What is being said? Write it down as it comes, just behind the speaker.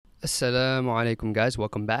Assalamu alaikum, guys.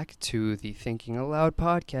 Welcome back to the Thinking Aloud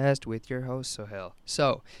podcast with your host, Sohail.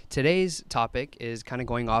 So, today's topic is kind of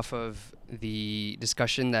going off of the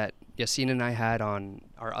discussion that Yassine and I had on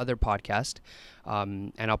our other podcast.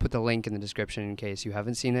 And I'll put the link in the description in case you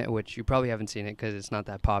haven't seen it, which you probably haven't seen it because it's not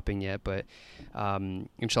that popping yet. But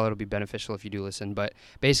inshallah, it'll be beneficial if you do listen. But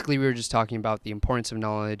basically, we were just talking about the importance of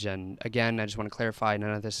knowledge. And again, I just want to clarify,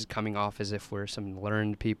 none of this is coming off as if we're some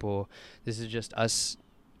learned people. This is just us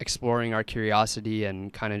exploring our curiosity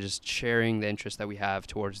and kind of just sharing the interest that we have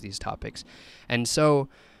towards these topics. And so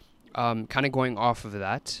kind of going off of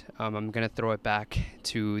that, I'm going to throw it back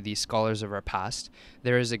to the scholars of our past.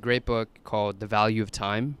 There is a great book called The Value of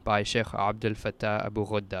Time by Sheikh Abdul Fattah Abu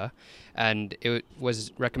Ghudda, and it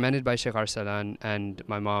was recommended by Sheikh Arsalan, and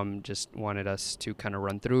my mom just wanted us to kind of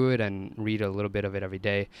run through it and read a little bit of it every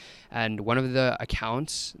day. And one of the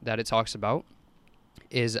accounts that it talks about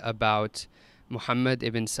is about Muhammad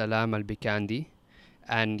ibn Salam al-Bikandi,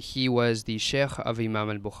 and he was the Sheikh of Imam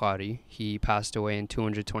al-Bukhari. He passed away in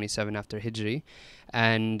 227 after Hijri,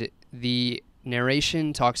 and the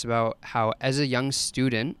narration talks about how as a young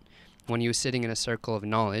student, when he was sitting in a circle of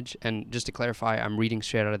knowledge, and just to clarify, I'm reading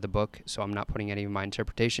straight out of the book, so I'm not putting any of my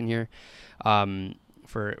interpretation here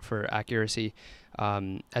for accuracy.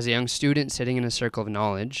 As a young student sitting in a circle of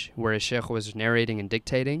knowledge, where a sheikh was narrating and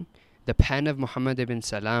dictating, the pen of Muhammad ibn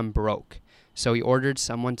Salam broke. So he ordered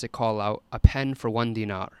someone to call out a pen for 1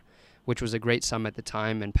 dinar, which was a great sum at the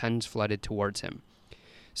time, and pens flooded towards him.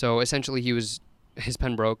 So essentially his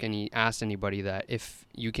pen broke, and he asked anybody that if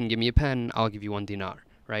you can give me a pen, I'll give you 1 dinar,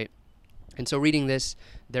 right? And so reading this,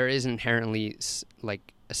 there is inherently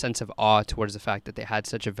like a sense of awe towards the fact that they had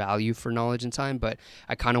such a value for knowledge and time, but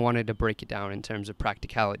I kind of wanted to break it down in terms of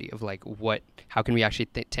practicality of like how can we actually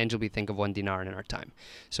tangibly think of 1 dinar in our time.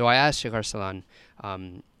 So I asked Sheikh Arsalan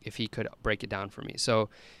if he could break it down for me. So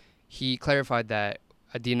he clarified that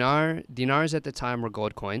dinars at the time were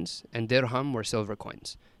gold coins, and dirham were silver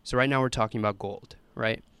coins. So right now we're talking about gold,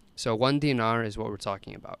 right? So 1 dinar is what we're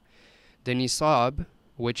talking about. The nisab,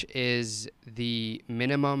 which is the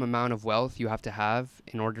minimum amount of wealth you have to have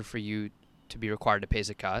in order for you to be required to pay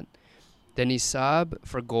zakat. The nisab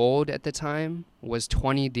for gold at the time was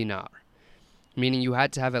 20 dinar, meaning you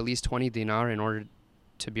had to have at least 20 dinar in order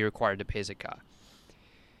to be required to pay zakat.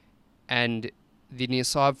 And the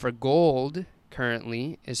nisab for gold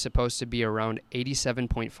currently is supposed to be around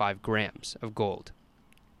 87.5 grams of gold.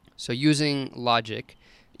 So using logic,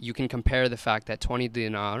 you can compare the fact that 20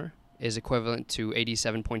 dinar is equivalent to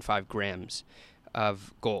 87.5 grams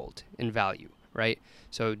of gold in value, right?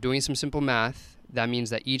 So doing some simple math, that means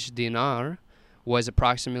that each dinar was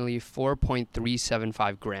approximately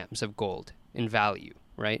 4.375 grams of gold in value,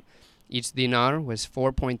 right? Each dinar was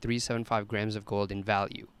 4.375 grams of gold in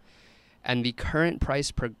value. And the current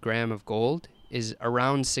price per gram of gold is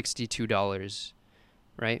around $62,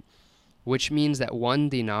 right? Which means that 1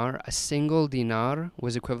 dinar, a single dinar,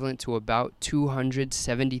 was equivalent to about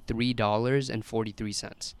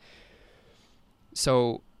 $273.43.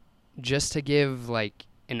 So just to give like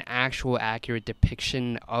an actual accurate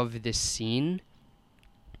depiction of this scene,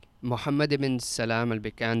 Muhammad ibn Salam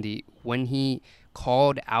al-Bikandi, when he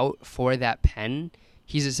called out for that pen,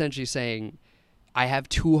 he's essentially saying, I have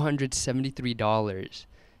 $273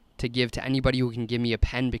 to give to anybody who can give me a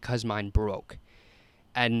pen because mine broke.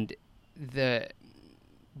 And the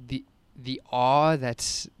awe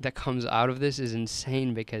that comes out of this is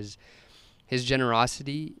insane, because his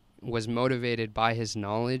generosity was motivated by his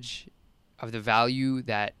knowledge of the value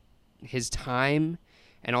that his time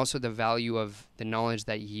and also the value of the knowledge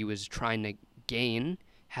that he was trying to gain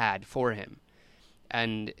had for him.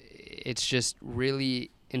 And it's just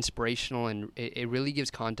really inspirational, and it really gives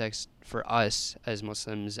context for us as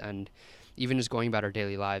Muslims, and even just going about our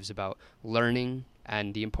daily lives, about learning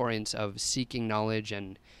and the importance of seeking knowledge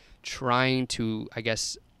and trying to, I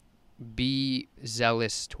guess, be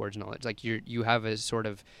zealous towards knowledge. Like you have a sort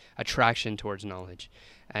of attraction towards knowledge.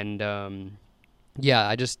 And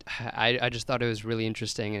I just thought it was really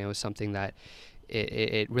interesting, and it was something that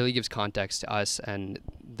it really gives context to us and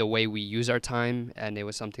the way we use our time, and it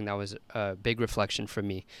was something that was a big reflection for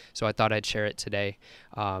me. So I thought I'd share it today.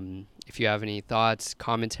 If you have any thoughts,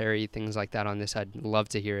 commentary, things like that on this, I'd love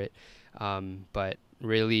to hear it. But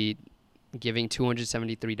really, giving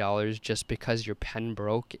 $273 just because your pen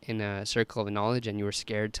broke in a circle of knowledge and you were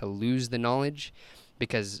scared to lose the knowledge,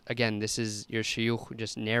 because again, this is your shuyukh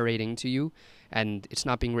just narrating to you, and it's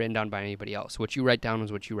not being written down by anybody else. What you write down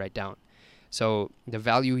is what you write down. So the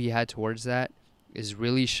value he had towards that is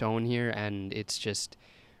really shown here, and it's just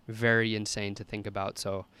very insane to think about.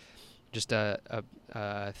 So just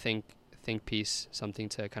think think piece, something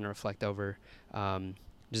to kind of reflect over.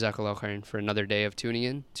 Jazakallah khairan for another day of tuning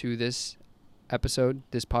in to this episode,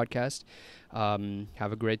 this podcast.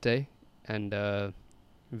 Have a great day, and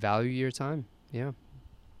value your time. Yeah.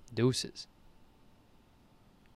 Deuces.